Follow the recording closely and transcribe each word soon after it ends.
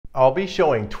I'll be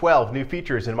showing 12 new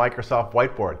features in Microsoft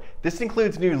Whiteboard. This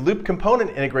includes new loop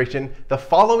component integration, the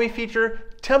Follow Me feature,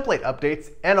 template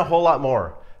updates, and a whole lot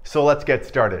more. So let's get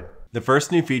started. The first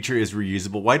new feature is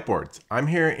reusable whiteboards. I'm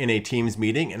here in a Teams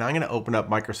meeting and I'm going to open up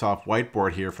Microsoft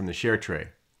Whiteboard here from the share tray.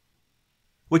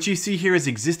 What you see here is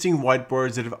existing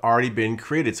whiteboards that have already been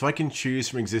created, so I can choose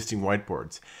from existing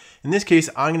whiteboards. In this case,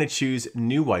 I'm going to choose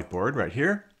New Whiteboard right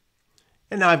here.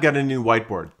 And now I've got a new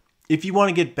whiteboard. If you want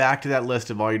to get back to that list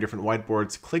of all your different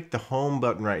whiteboards, click the Home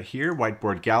button right here,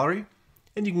 Whiteboard Gallery,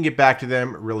 and you can get back to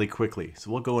them really quickly. So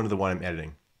we'll go into the one I'm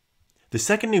editing. The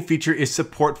second new feature is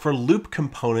support for loop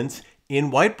components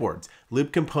in whiteboards.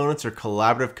 Loop components are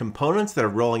collaborative components that are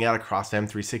rolling out across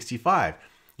M365.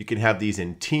 You can have these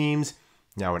in Teams,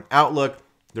 now in Outlook,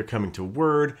 they're coming to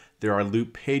Word, there are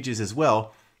loop pages as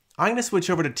well. I'm going to switch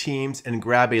over to Teams and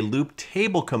grab a loop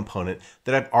table component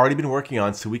that I've already been working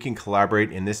on so we can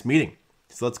collaborate in this meeting.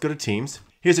 So let's go to Teams.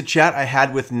 Here's a chat I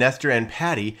had with Nestor and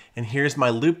Patty, and here's my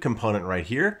loop component right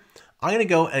here. I'm going to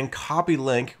go and copy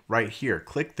link right here.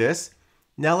 Click this.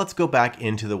 Now let's go back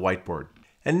into the whiteboard.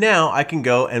 And now I can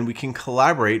go and we can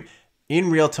collaborate in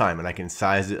real time, and I can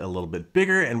size it a little bit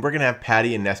bigger, and we're going to have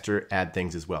Patty and Nestor add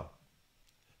things as well.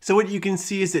 So what you can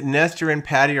see is that Nestor and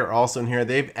Patty are also in here.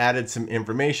 They've added some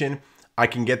information. I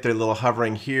can get their little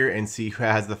hovering here and see who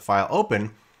has the file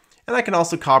open. And I can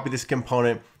also copy this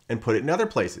component and put it in other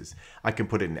places. I can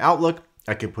put it in Outlook.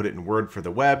 I can put it in Word for the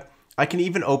web. I can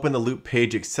even open the loop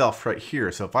page itself right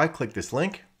here. So if I click this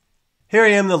link, here I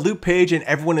am, the loop page, and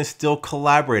everyone is still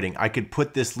collaborating. I could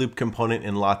put this loop component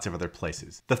in lots of other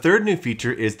places. The third new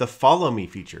feature is the Follow Me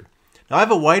feature. Now I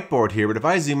have a whiteboard here, but if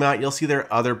I zoom out, you'll see there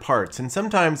are other parts. And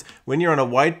sometimes when you're on a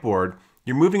whiteboard,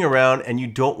 you're moving around and you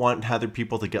don't want other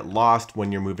people to get lost when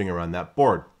you're moving around that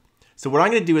board. So what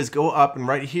I'm going to do is go up, and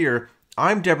right here,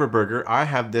 I'm Deborah Berger. I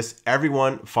have this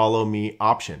Everyone Follow Me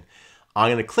option. I'm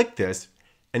going to click this,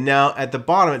 and now at the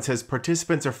bottom it says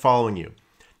participants are following you.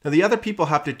 Now the other people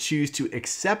have to choose to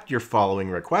accept your following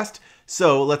request.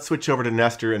 So let's switch over to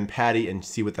Nestor and Patty and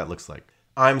see what that looks like.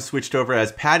 I'm switched over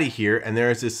as Patty here, and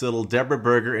there's this little Deborah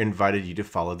Berger invited you to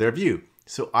follow their view.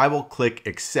 So I will click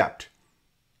accept.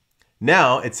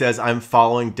 Now it says I'm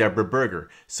following Deborah Berger.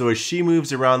 So as she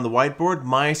moves around the whiteboard,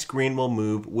 my screen will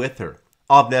move with her.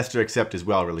 I'll have Nestor accept as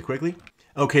well really quickly.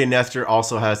 Okay, Nestor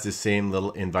also has the same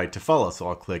little invite to follow. So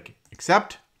I'll click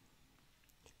accept.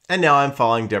 And now I'm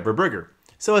following Deborah Berger.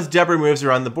 So as Deborah moves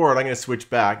around the board, I'm going to switch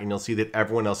back, and you'll see that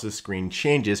everyone else's screen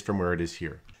changes from where it is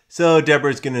here. So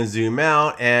Deborah's going to zoom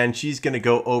out, and she's going to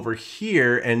go over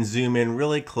here and zoom in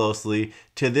really closely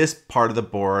to this part of the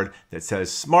board that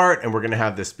says SMART, and we're going to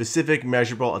have the specific,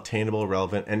 measurable, attainable,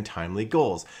 relevant, and timely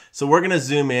goals. So we're going to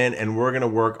zoom in and we're going to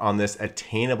work on this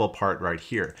attainable part right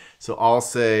here. So I'll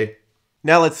say,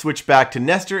 now let's switch back to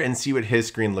Nestor and see what his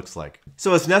screen looks like.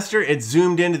 So as Nestor, it's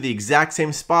zoomed into the exact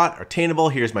same spot, attainable.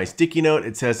 Here's my sticky note.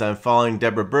 It says I'm following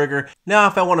Deborah Berger. Now,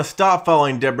 if I want to stop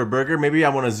following Deborah Berger, maybe I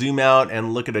want to zoom out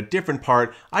and look at a different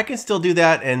part, I can still do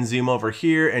that and zoom over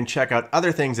here and check out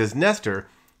other things as Nestor.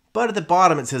 But at the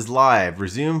bottom, it says live,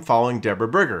 resume following Deborah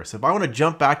Berger. So if I want to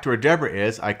jump back to where Deborah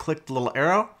is, I click the little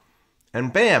arrow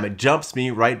and bam, it jumps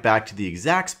me right back to the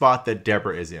exact spot that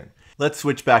Deborah is in. Let's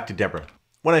switch back to Deborah.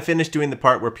 When I finish doing the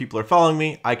part where people are following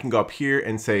me, I can go up here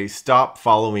and say stop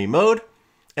follow me mode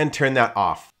and turn that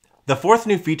off. The fourth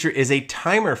new feature is a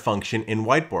timer function in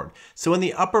Whiteboard. So in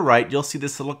the upper right, you'll see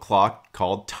this little clock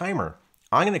called timer.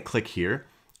 I'm going to click here,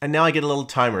 and now I get a little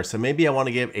timer. So maybe I want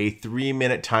to give a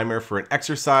 3-minute timer for an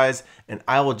exercise, and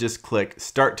I will just click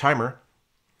start timer,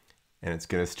 and it's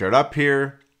going to start up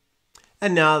here.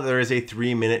 And now there is a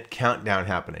 3-minute countdown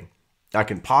happening. I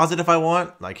can pause it if I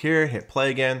want, like here, hit play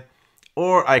again.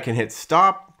 Or I can hit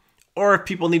stop, or if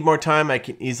people need more time, I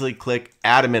can easily click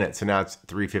add a minute. So now it's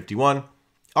 3:51.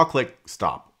 I'll click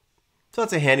stop. So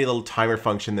that's a handy little timer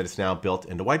function that is now built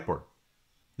into Whiteboard.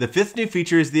 The fifth new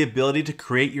feature is the ability to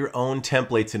create your own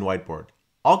templates in Whiteboard.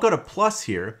 I'll go to plus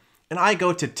here, and I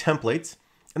go to templates,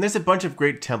 and there's a bunch of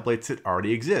great templates that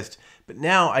already exist. But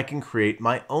now I can create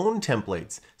my own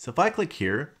templates. So if I click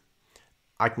here,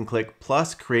 I can click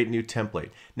plus create new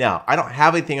template. Now, I don't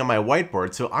have anything on my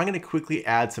whiteboard, so I'm going to quickly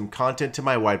add some content to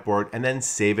my whiteboard and then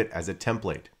save it as a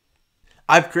template.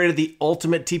 I've created the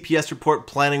ultimate TPS report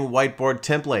planning whiteboard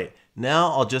template. Now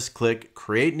I'll just click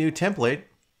create new template,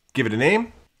 give it a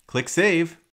name, click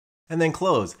save, and then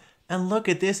close. And look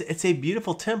at this, it's a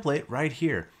beautiful template right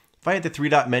here. If I hit the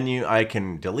 3-dot menu, I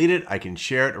can delete it, I can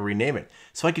share it or rename it.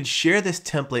 So I can share this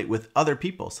template with other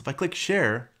people. So if I click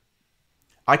share,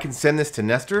 I can send this to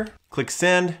Nestor, click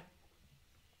send,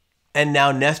 And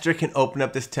now Nestor can open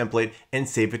up this template and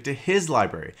save it to his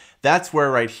library. That's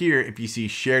where right here, if you see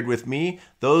shared with me,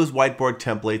 those whiteboard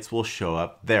templates will show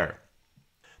up there.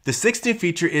 The sixth new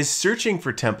feature is searching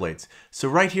for templates. So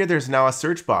right here, there's now a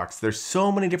search box. There's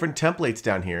so many different templates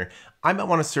down here. I might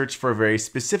want to search for a very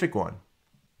specific one.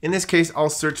 In this case, I'll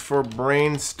search for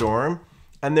brainstorm.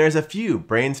 And there's a few: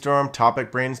 brainstorm,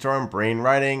 topic brainstorm, brain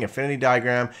writing, affinity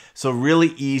diagram. So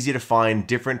really easy to find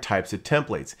different types of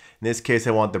templates. In this case,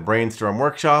 I want the brainstorm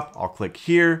workshop. I'll click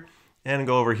here and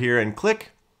go over here and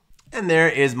click. And there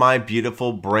is my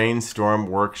beautiful brainstorm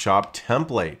workshop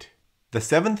template. The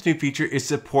seventh new feature is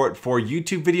support for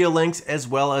YouTube video links as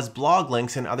well as blog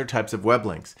links and other types of web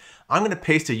links. I'm going to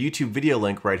paste a YouTube video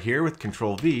link right here with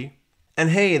Control V. And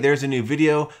hey, there's a new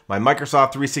video, my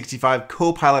Microsoft 365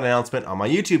 Copilot announcement on my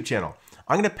YouTube channel.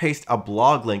 I'm going to paste a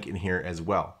blog link in here as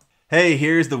well. Hey,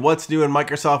 here's the What's New in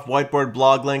Microsoft Whiteboard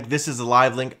blog link. This is a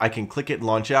live link. I can click it and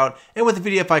launch out. And with the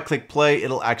video, if I click play,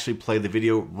 it'll actually play the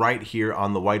video right here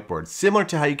on the whiteboard, similar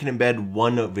to how you can embed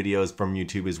OneNote videos from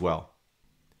YouTube as well.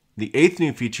 The eighth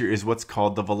new feature is what's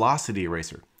called the velocity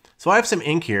eraser. So I have some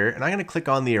ink here, and I'm going to click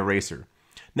on the eraser.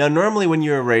 Now, normally when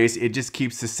you erase, it just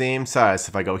keeps the same size.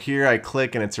 If I go here, I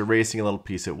click, and it's erasing a little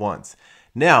piece at once.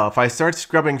 Now, if I start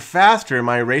scrubbing faster,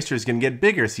 my eraser is going to get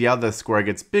bigger. See how the square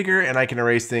gets bigger, and I can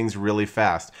erase things really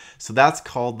fast. So that's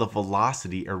called the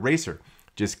velocity eraser.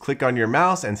 Just click on your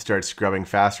mouse and start scrubbing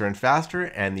faster and faster,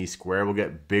 and the square will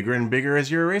get bigger and bigger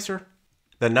as your eraser.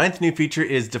 The ninth new feature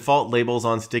is default labels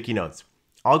on sticky notes.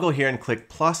 I'll go here and click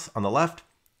plus on the left,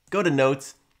 go to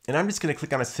notes, and I'm just going to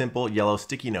click on a simple yellow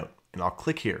sticky note. And I'll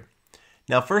click here.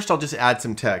 Now first I'll just add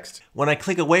some text. When I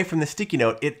click away from the sticky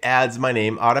note, it adds my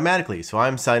name automatically. So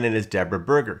I'm signed in as Deborah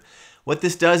Berger. What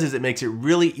this does is it makes it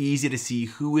really easy to see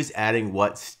who is adding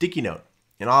what sticky note.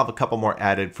 And I'll have a couple more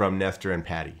added from Nestor and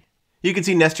Patty. You can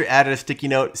see Nestor added a sticky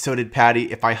note, so did Patty.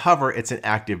 If I hover, it's an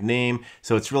active name.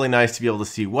 So it's really nice to be able to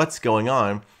see what's going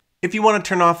on. If you want to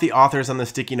turn off the authors on the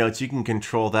sticky notes, you can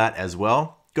control that as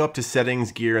well. Go up to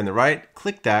settings gear on the right,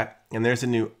 click that, and there's a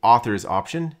new authors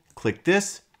option. Click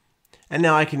this, and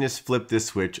now I can just flip this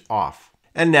switch off.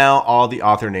 And now all the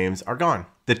author names are gone.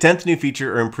 The 10th new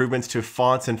feature are improvements to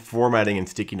fonts and formatting in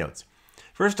sticky notes.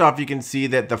 First off, you can see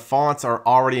that the fonts are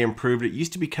already improved. It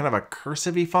used to be kind of a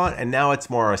cursive-y font, and now it's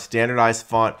more a standardized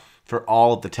font for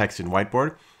all of the text in Whiteboard.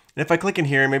 And if I click in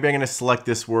here, maybe I'm going to select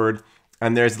this word,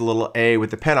 and there's the little A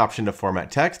with the pen option to format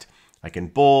text. I can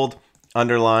bold,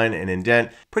 underline, and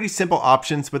indent. Pretty simple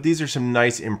options, but these are some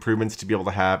nice improvements to be able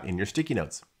to have in your sticky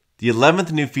notes. The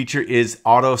 11th new feature is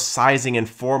auto-sizing and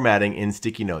formatting in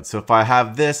sticky notes. So if I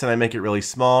have this and I make it really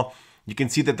small, you can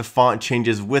see that the font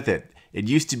changes with it. It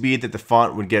used to be that the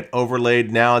font would get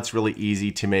overlaid. Now it's really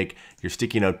easy to make your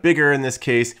sticky note bigger in this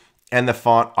case, and the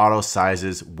font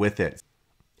auto-sizes with it.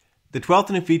 The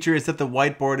 12th new feature is that the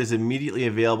whiteboard is immediately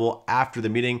available after the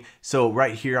meeting. So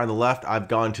right here on the left, I've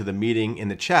gone to the meeting in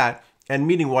the chat, and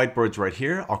meeting whiteboard's right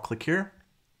here. I'll click here.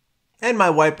 And my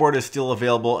whiteboard is still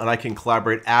available, and I can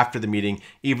collaborate after the meeting,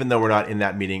 even though we're not in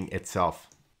that meeting itself.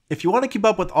 If you want to keep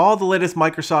up with all the latest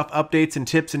Microsoft updates and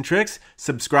tips and tricks,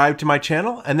 subscribe to my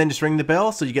channel and then just ring the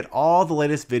bell so you get all the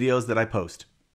latest videos that I post.